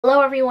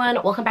Hello everyone,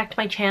 welcome back to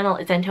my channel.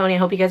 It's Antonia. I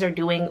hope you guys are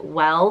doing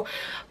well.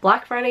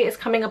 Black Friday is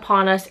coming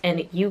upon us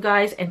and you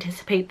guys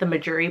anticipate the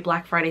Mejuri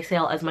Black Friday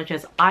sale as much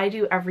as I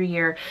do every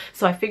year.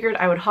 So I figured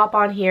I would hop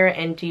on here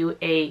and do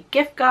a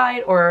gift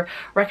guide or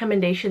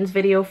recommendations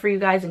video for you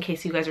guys in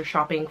case you guys are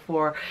shopping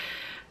for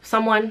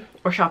someone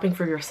or shopping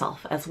for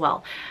yourself as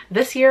well.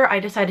 This year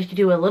I decided to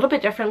do a little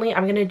bit differently.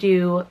 I'm going to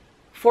do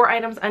 4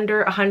 items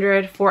under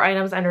 100, 4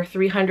 items under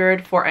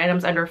 300, 4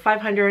 items under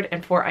 500,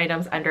 and 4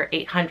 items under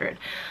 800.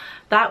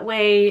 That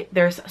way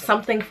there's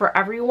something for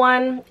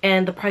everyone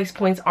and the price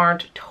points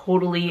aren't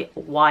totally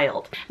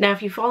wild. Now,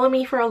 if you follow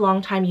me for a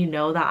long time, you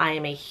know that I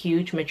am a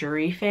huge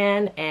Mejuri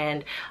fan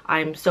and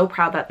I'm so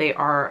proud that they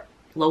are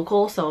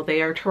local. So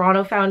they are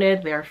Toronto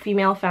founded, they are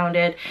female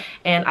founded,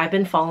 and I've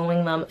been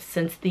following them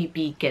since the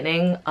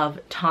beginning of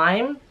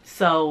time.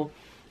 So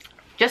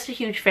just a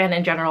huge fan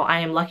in general. I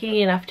am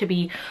lucky enough to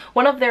be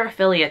one of their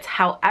affiliates.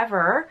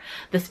 However,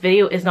 this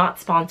video is not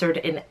sponsored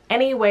in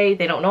any way.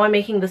 They don't know I'm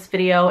making this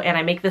video, and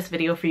I make this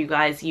video for you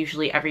guys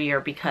usually every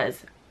year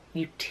because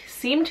you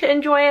seem to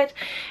enjoy it,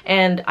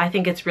 and I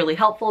think it's really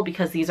helpful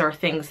because these are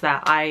things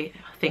that I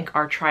think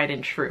are tried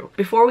and true.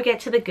 Before we get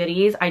to the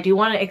goodies, I do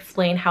want to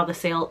explain how the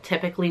sale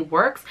typically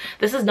works.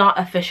 This is not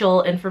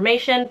official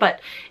information, but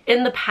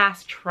in the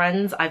past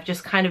trends, I've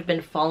just kind of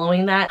been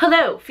following that.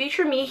 Hello,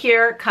 future me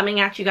here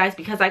coming at you guys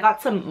because I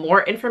got some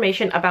more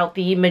information about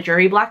the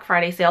Mejuri Black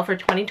Friday sale for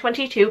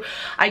 2022.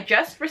 I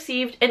just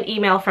received an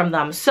email from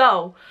them,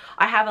 so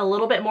I have a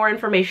little bit more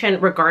information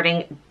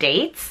regarding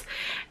dates,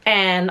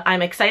 and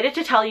I'm excited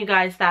to tell you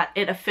guys that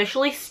it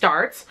officially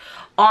starts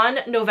on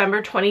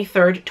November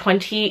 23rd,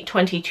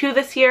 2022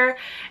 this year,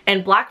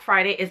 and Black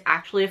Friday is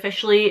actually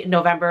officially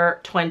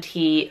November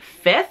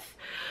 25th,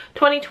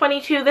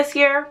 2022 this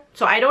year.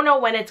 So I don't know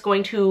when it's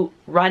going to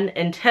run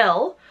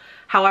until.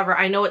 However,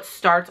 I know it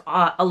starts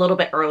a little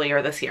bit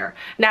earlier this year.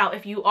 Now,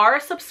 if you are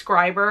a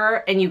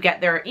subscriber and you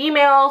get their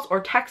emails or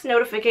text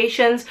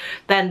notifications,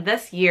 then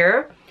this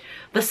year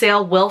the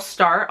sale will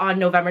start on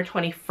November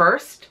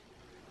 21st.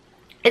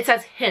 It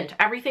says hint,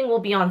 everything will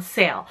be on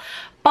sale,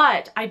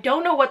 but I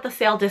don't know what the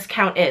sale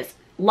discount is.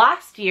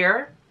 Last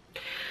year,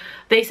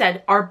 they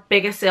said our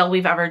biggest sale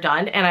we've ever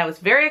done, and I was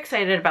very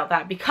excited about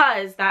that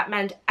because that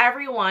meant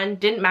everyone,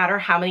 didn't matter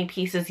how many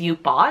pieces you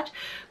bought,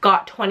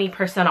 got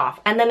 20% off.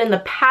 And then in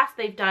the past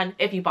they've done,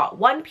 if you bought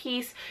 1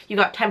 piece, you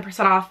got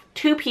 10% off,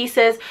 2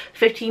 pieces,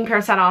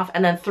 15% off,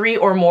 and then 3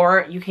 or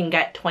more, you can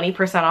get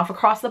 20% off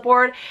across the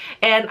board.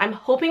 And I'm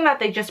hoping that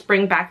they just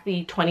bring back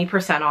the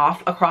 20%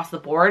 off across the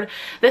board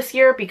this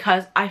year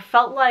because I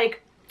felt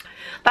like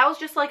that was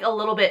just like a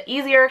little bit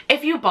easier.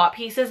 If you bought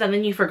pieces and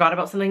then you forgot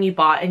about something you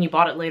bought and you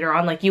bought it later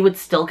on, like you would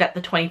still get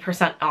the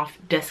 20% off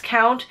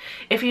discount,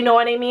 if you know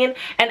what I mean.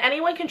 And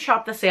anyone can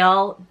shop the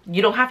sale.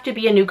 You don't have to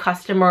be a new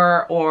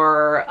customer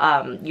or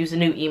use a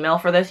new email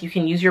for this. You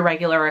can use your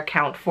regular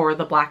account for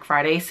the Black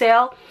Friday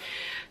sale.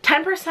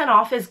 10%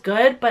 off is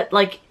good, but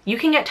like you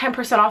can get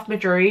 10% off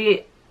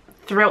Mejuri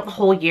throughout the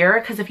whole year,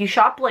 because if you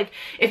shop, like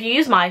if you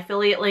use my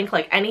affiliate link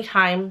like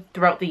anytime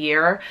throughout the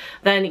year,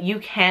 then you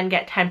can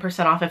get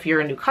 10% off if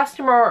you're a new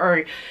customer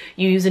or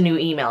you use a new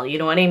email, you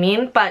know what I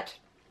mean? But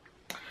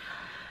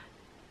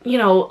you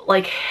know,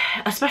 like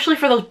especially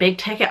for those big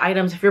ticket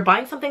items, if you're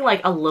buying something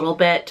like a little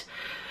bit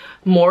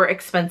more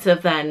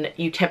expensive than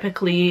you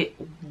typically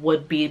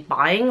would be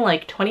buying,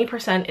 like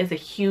 20% is a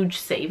huge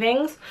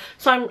savings.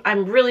 So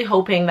I'm really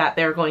hoping that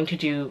they're going to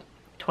do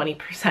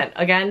 20%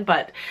 again,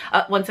 but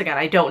once again,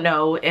 I don't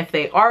know if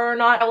they are or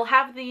not. I will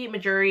have the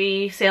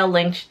Mejuri sale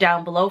linked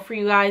down below for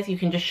you guys. You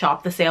can just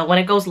shop the sale. When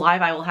it goes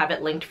live, I will have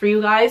it linked for you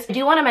guys. I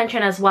do want to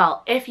mention as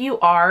well, if you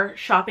are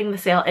shopping the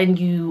sale and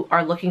you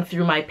are looking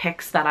through my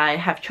picks that I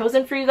have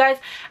chosen for you guys,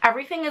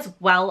 everything is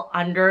well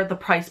under the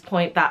price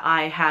point that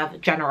I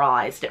have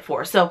generalized it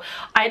for. So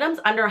items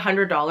under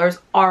 $100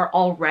 are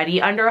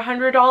already under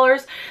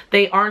 $100.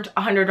 They aren't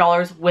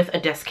 $100 with a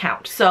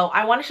discount. So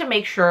I wanted to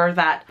make sure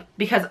that,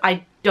 because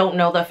I don't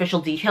know the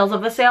official details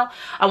of the sale,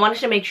 I wanted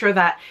to make sure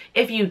that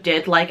if you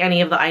did like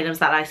any of the items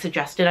that I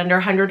suggested under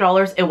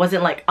 $100, it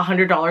wasn't like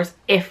 $100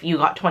 if you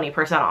got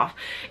 20% off.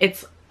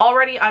 It's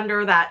already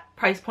under that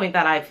price point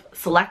that I've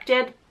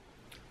selected.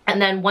 And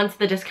then once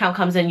the discount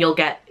comes in, you'll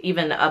get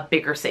even a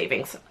bigger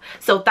savings.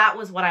 So that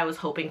was what I was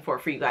hoping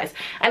for you guys.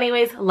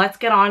 Anyways, let's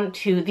get on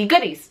to the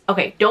goodies.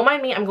 Okay, don't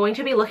mind me. I'm going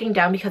to be looking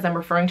down because I'm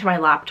referring to my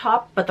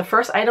laptop. But the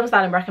first items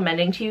that I'm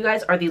recommending to you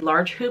guys are the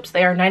large hoops.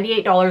 They are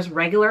 $98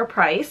 regular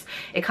price.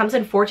 It comes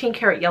in 14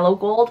 karat yellow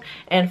gold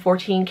and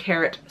 14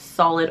 karat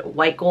solid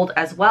white gold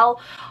as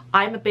well.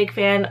 I'm a big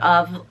fan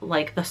of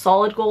like the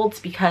solid golds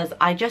because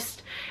I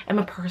just am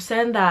a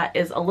person that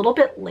is a little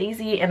bit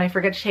lazy and I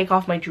forget to take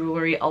off my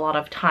jewelry a lot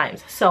of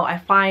times. So I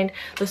find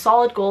the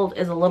solid gold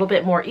is a little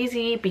bit more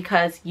easy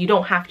because you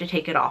don't have to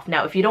take it off.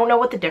 Now, if you don't know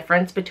what the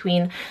difference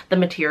between the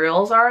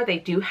materials are, they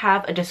do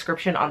have a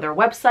description on their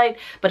website,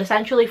 but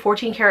essentially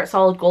 14 karat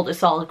solid gold is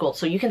solid gold.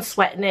 So you can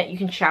sweat in it, you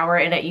can shower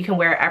in it, you can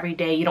wear it every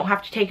day. You don't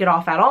have to take it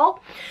off at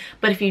all.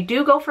 But if you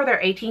do go for their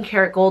 18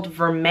 karat gold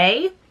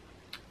vermeil,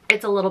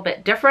 it's a little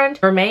bit different.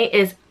 Vermeil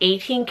is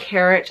 18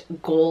 karat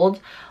gold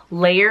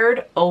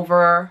layered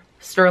over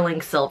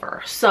sterling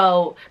silver.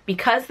 So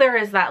because there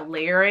is that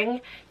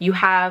layering, you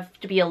have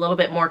to be a little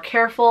bit more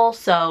careful.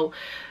 So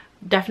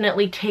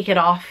definitely take it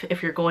off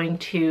if you're going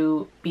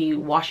to be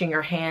washing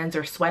your hands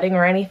or sweating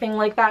or anything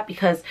like that,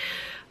 because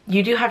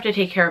you do have to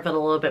take care of it a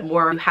little bit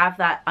more. You have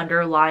that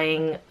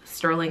underlying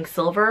sterling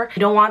silver.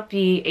 You don't want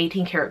the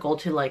 18 karat gold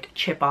to like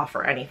chip off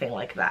or anything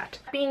like that.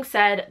 That being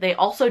said, they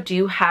also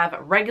do have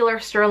regular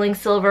sterling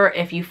silver.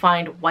 If you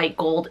find white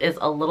gold is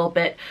a little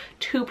bit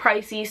too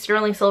pricey,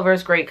 sterling silver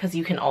is great because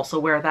you can also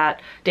wear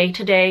that day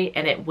to day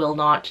and it will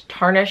not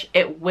tarnish.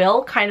 It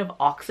will kind of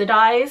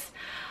oxidize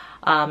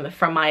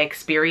from my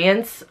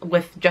experience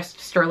with just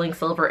sterling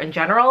silver in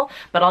general,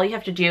 but all you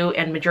have to do,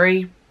 and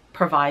Mejuri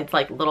provides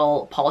like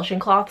little polishing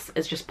cloths,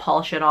 is just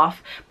polish it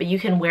off. But you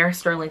can wear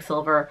sterling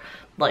silver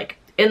like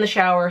in the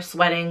shower,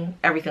 sweating,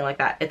 everything like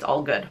that. It's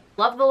all good.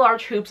 Love the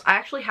large hoops. I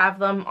actually have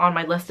them on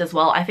my list as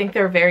well. I think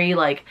they're very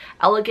like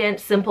elegant,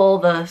 simple.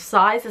 The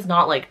size is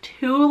not like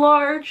too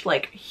large,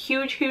 like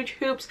huge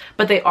hoops,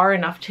 but they are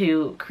enough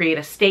to create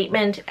a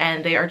statement,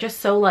 and they are just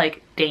so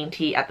like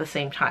dainty at the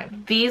same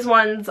time. These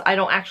ones I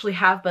don't actually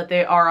have, but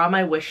they are on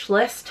my wish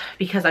list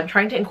because I'm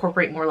trying to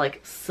incorporate more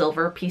like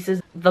silver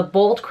pieces. The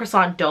bold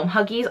croissant dome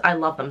huggies, I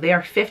love them. They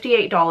are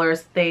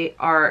 $58. They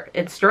are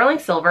in sterling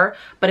silver,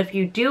 but if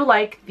you do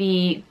like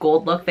the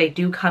gold look, they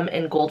do come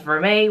in gold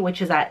vermeil,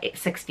 which is at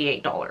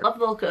 $68. Love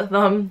the look of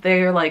them.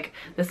 They're like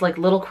this like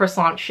little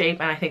croissant shape,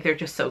 and I think they're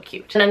just so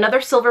cute. And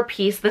another silver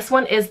piece, this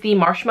one is the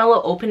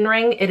marshmallow open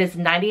ring. It is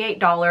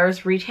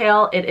 $98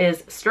 retail. It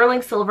is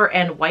sterling silver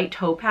and white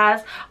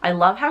topaz. I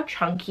love how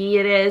chunky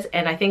it is,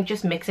 and I think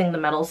just mixing the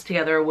metals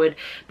together would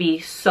be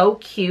so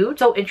cute.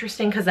 So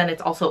interesting because then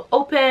it's also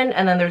open,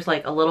 and then there's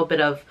like a little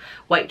bit of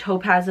white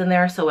topaz in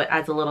there, so it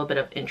adds a little bit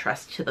of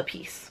interest to the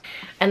piece.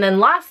 And then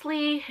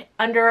lastly,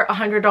 under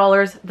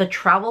 $100, the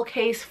travel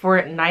case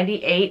for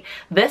 $98.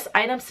 This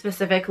item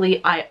specifically,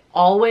 I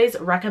always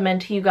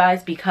recommend to you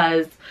guys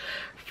because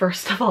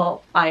first of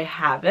all, I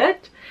have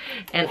it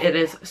and it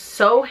is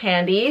so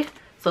handy.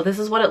 So this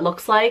is what it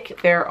looks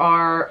like. There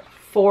are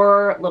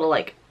 4 little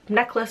like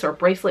necklace or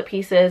bracelet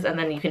pieces, and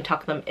then you can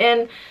tuck them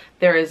in.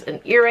 There is an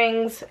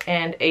earrings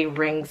and a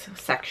rings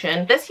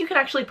section. This you can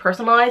actually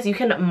personalize. You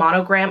can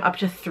monogram up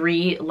to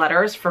 3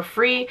 letters for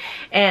free,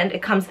 and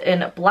it comes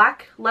in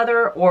black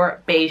leather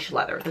or beige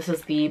leather. This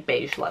is the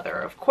beige leather,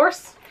 of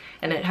course,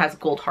 and it has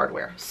gold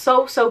hardware.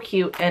 So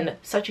cute, and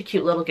such a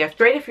cute little gift.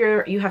 Great if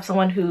you have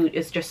someone who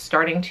is just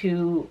starting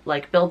to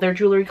like build their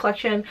jewelry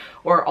collection,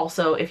 or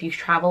also if you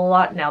travel a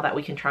lot. Now that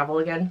we can travel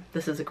again,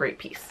 this is a great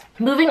piece.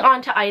 Moving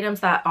on to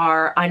items that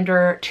are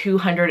under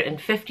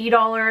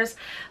 $250.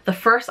 The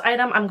first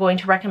item I'm going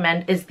to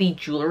recommend is the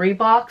jewelry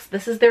box.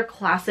 This is their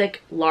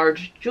classic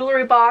large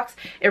jewelry box.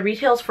 It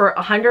retails for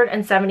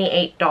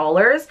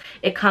 $178.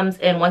 It comes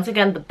in, once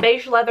again, the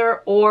beige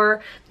leather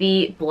or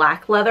the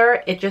black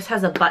leather. It just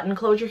has a button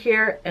closure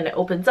here and it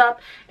opens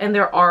up, and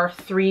there are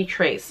 3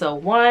 trays. So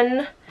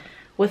 1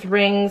 with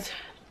rings,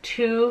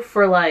 2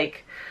 for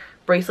like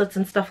bracelets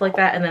and stuff like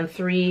that, and then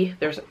 3,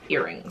 there's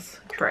earrings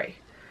tray.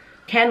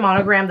 Can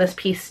monogram this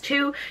piece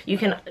too. You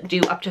can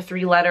do up to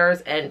 3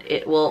 letters and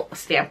it will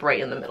stamp right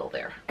in the middle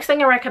there. Next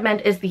thing I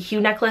recommend is the Hue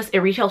necklace. It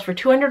retails for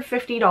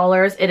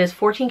 $250. It is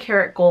 14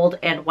 karat gold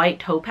and white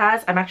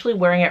topaz. I'm actually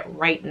wearing it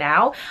right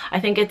now. I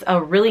think it's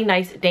a really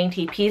nice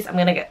dainty piece. I'm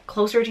gonna get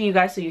closer to you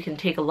guys so you can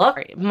take a look.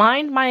 Right,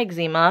 mind my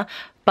eczema,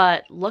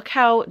 but look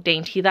how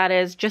dainty that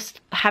is.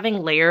 Just having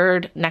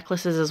layered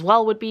necklaces as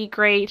well would be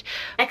great.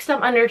 Next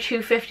up, under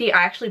 $250,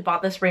 I actually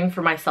bought this ring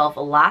for myself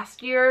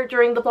last year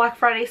during the Black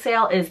Friday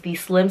sale, is the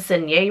Slim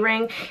Signet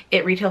ring.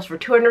 It retails for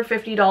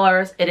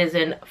 $250. It is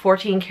in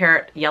 14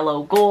 karat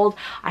yellow gold.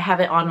 I have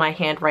it on my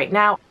hand right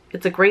now.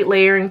 It's a great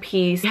layering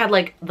piece. You had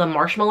like the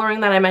marshmallow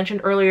ring that I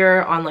mentioned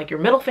earlier on like your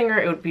middle finger.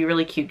 It would be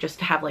really cute just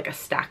to have like a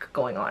stack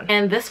going on.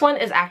 And this one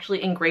is actually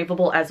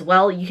engravable as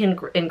well. You can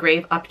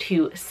engrave up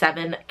to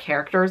 7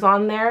 characters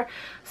on there.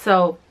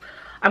 So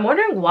I'm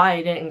wondering why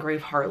I didn't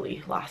engrave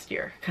Harley last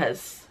year,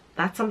 because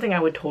that's something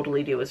I would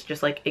totally do, is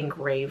just like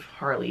engrave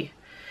Harley.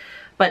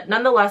 But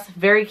nonetheless,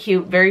 very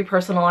cute, very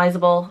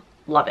personalizable.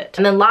 Love it.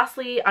 And then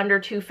lastly, under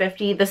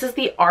 $250, this is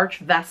the Arch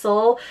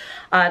Vessel.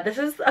 This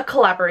is a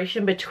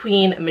collaboration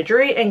between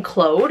Mejuri and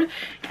Claude,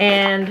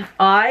 and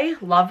I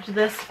loved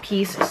this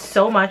piece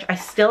so much. I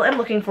still am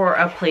looking for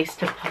a place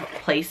to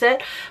place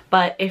it,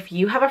 but if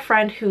you have a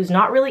friend who's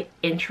not really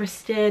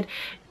interested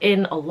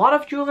in a lot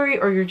of jewelry,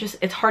 or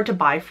it's hard to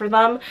buy for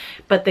them,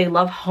 but they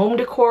love home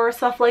decor,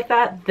 stuff like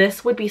that,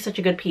 this would be such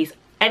a good piece.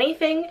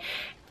 Anything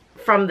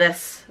from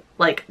this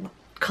like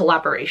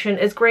collaboration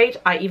is great.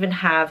 I even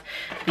have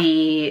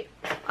the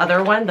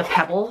other one, the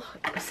Pebble,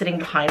 sitting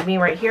behind me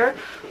right here.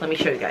 Let me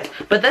show you guys.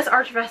 But this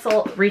Arch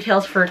Vessel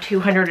retails for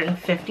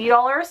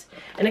 $250,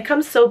 and it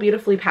comes so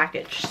beautifully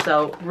packaged,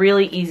 so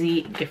really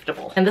easy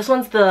giftable. And this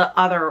one's the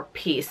other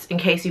piece, in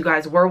case you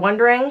guys were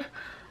wondering.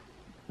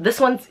 This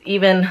one's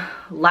even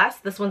less.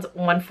 This one's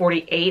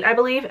 $148, I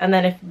believe. And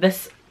then if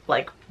this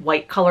like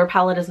white color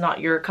palette is not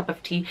your cup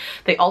of tea,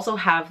 they also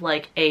have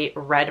like a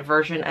red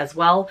version as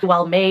well.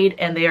 Well made,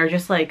 and they are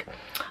just like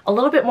a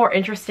little bit more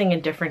interesting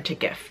and different to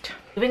gift.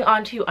 Moving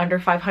on to under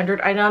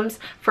 500 items.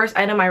 First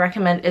item I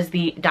recommend is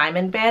the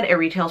diamond band. It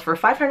retails for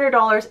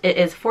 $500. It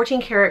is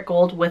 14 karat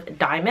gold with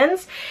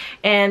diamonds,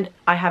 and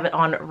I have it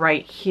on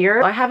right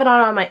here. I have it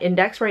on my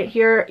index right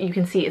here. You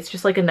can see it's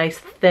just like a nice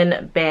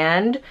thin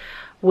band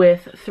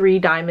with 3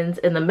 diamonds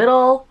in the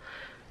middle.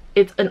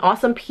 It's an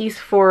awesome piece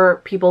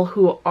for people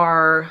who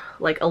are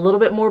like a little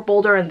bit more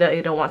bolder and they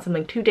don't want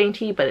something too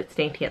dainty, but it's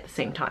dainty at the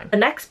same time. The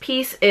next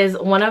piece is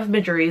one of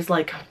Mejuri's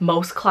like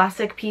most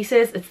classic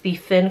pieces. It's the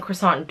thin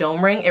croissant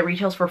dome ring. It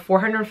retails for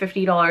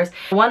 $450.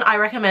 One I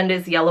recommend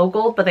is yellow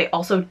gold, but they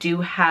also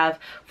do have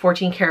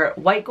 14 karat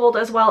white gold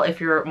as well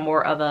if you're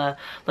more of a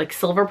like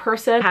silver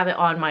person. I have it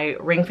on my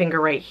ring finger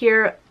right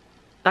here.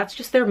 That's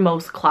just their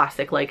most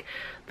classic. Like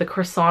the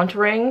croissant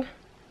ring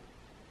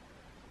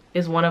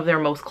is one of their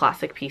most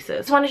classic pieces.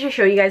 Just wanted to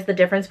show you guys the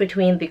difference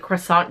between the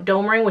croissant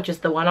dome ring, which is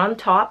the one on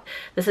top.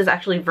 This is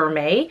actually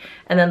vermeil,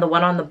 and then the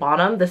one on the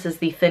bottom, this is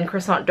the thin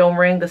croissant dome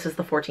ring. This is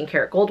the 14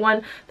 karat gold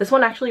one. This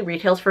one actually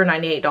retails for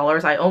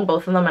 $98. I own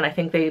both of them, and I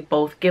think they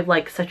both give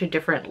like such a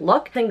different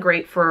look. I think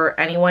great for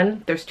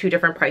anyone. There's 2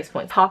 different price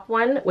points. Top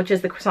one, which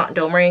is the croissant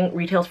dome ring,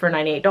 retails for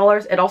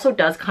 $98. It also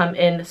does come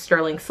in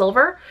sterling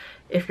silver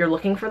if you're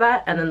looking for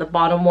that, and then the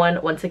bottom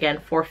one, once again,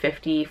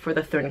 $450 for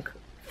the thin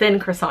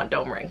croissant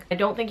dome ring. I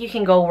don't think you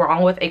can go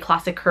wrong with a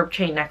classic curb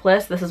chain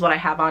necklace. This is what I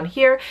have on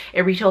here.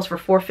 It retails for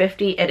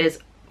 $450. It is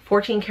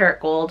 14 karat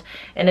gold,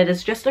 and it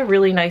is just a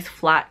really nice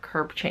flat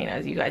curb chain,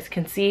 as you guys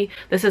can see.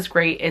 This is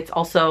great. It's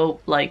also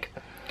like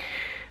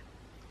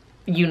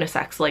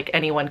unisex, like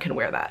anyone can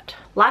wear that.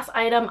 Last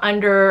item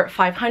under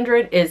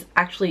 500 is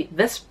actually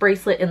this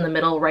bracelet in the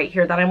middle right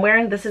here that I'm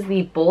wearing. This is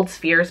the Bold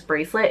Spheres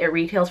bracelet. It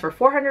retails for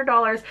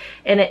 $400,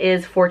 and it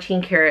is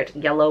 14 karat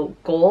yellow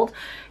gold.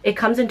 It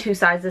comes in 2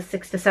 sizes,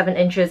 6 to 7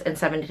 inches and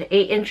 7 to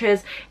 8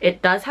 inches.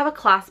 It does have a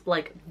clasp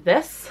like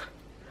this,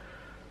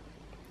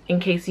 in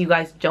case you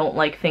guys don't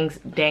like things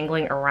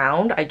dangling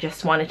around. I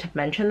just wanted to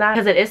mention that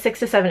because it is 6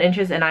 to 7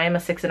 inches and I am a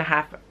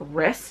 6.5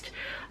 wrist.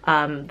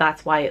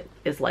 That's why it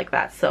is like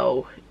that.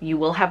 So you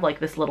will have like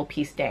this little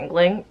piece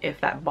dangling. If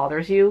that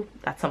bothers you,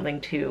 that's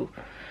something to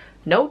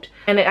note.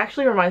 And it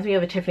actually reminds me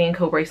of a Tiffany &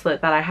 Co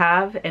bracelet that I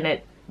have,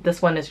 and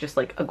this one is just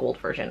like a gold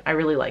version. I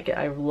really like it.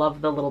 I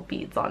love the little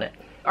beads on it.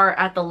 Are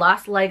at the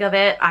last leg of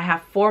it. I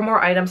have 4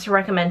 more items to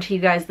recommend to you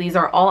guys. These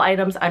are all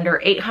items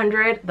under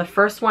 800. The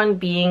first one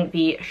being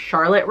the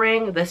Charlotte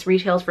ring. This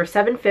retails for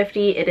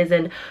 $750. It is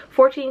in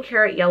 14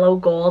 karat yellow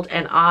gold,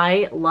 and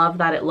I love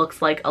that it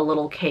looks like a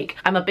little cake.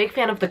 I'm a big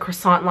fan of the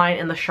croissant line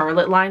and the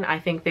Charlotte line. I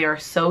think they are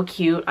so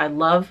cute. I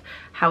love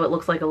how it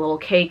looks like a little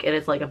cake. It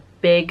is like a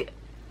big,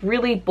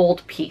 really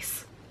bold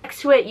piece.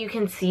 Next to it, you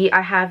can see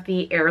I have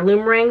the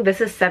heirloom ring.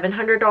 This is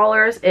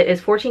 $700. It is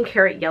 14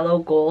 karat yellow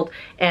gold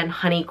and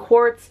honey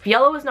quartz. If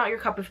yellow is not your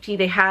cup of tea,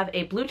 they have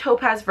a blue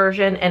topaz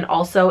version and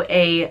also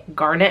a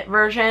garnet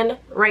version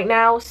right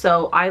now.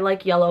 So I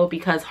like yellow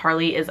because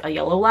Harley is a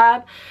yellow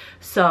lab.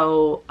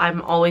 So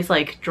I'm always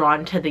like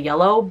drawn to the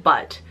yellow,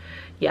 but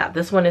yeah,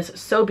 this one is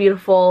so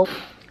beautiful.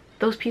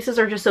 Those pieces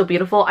are just so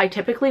beautiful. I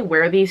typically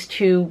wear these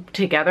 2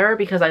 together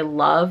because I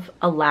love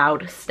a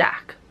loud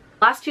stack.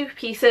 Last 2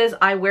 pieces,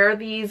 I wear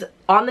these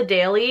on the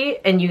daily,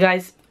 and you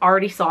guys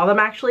already saw them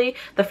actually.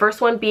 The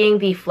first one being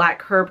the flat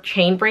curb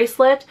chain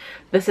bracelet.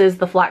 This is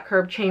the flat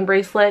curb chain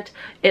bracelet.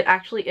 It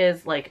actually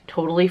is like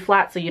totally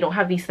flat, so you don't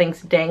have these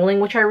things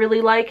dangling, which I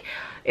really like.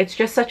 It's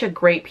just such a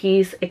great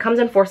piece. It comes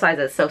in 4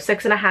 sizes, so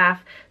 6.5,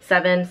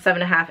 7,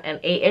 7.5, and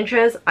 8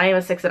 inches. I am a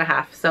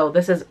 6.5, so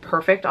this is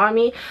perfect on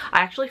me.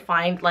 I actually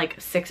find like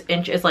 6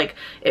 inches, like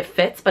it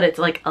fits, but it's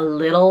like a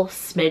little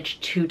smidge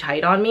too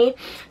tight on me.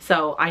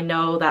 So I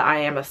know that I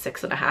am a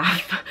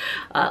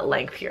 6.5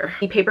 length here.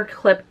 The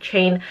paperclip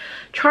chain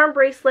charm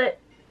bracelet,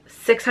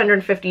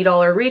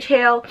 $650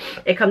 retail.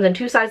 It comes in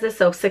 2 sizes,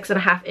 so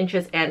 6.5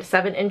 inches and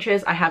 7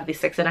 inches. I have the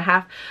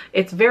 6.5.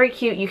 It's very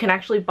cute. You can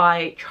actually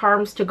buy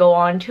charms to go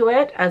on to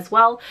it as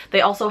well.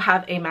 They also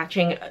have a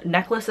matching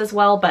necklace as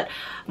well, but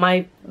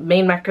my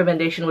main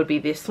recommendation would be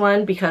this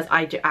one because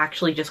I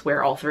actually just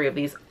wear all 3 of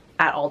these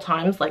at all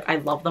times. Like, I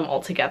love them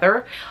all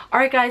together.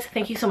 Alright guys,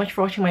 thank you so much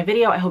for watching my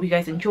video. I hope you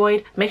guys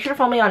enjoyed. Make sure to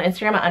follow me on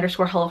Instagram at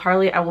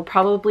 _HelloHarley. I will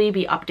probably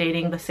be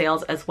updating the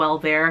sales as well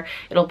there.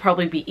 It'll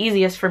probably be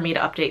easiest for me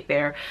to update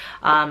there.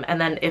 And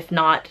then if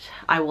not,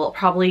 I will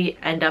probably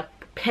end up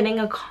pinning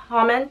a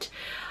comment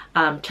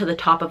to the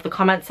top of the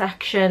comment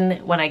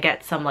section when I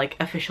get some like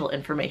official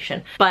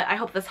information. But I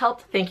hope this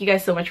helped. Thank you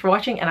guys so much for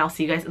watching, and I'll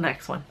see you guys in the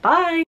next one.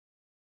 Bye!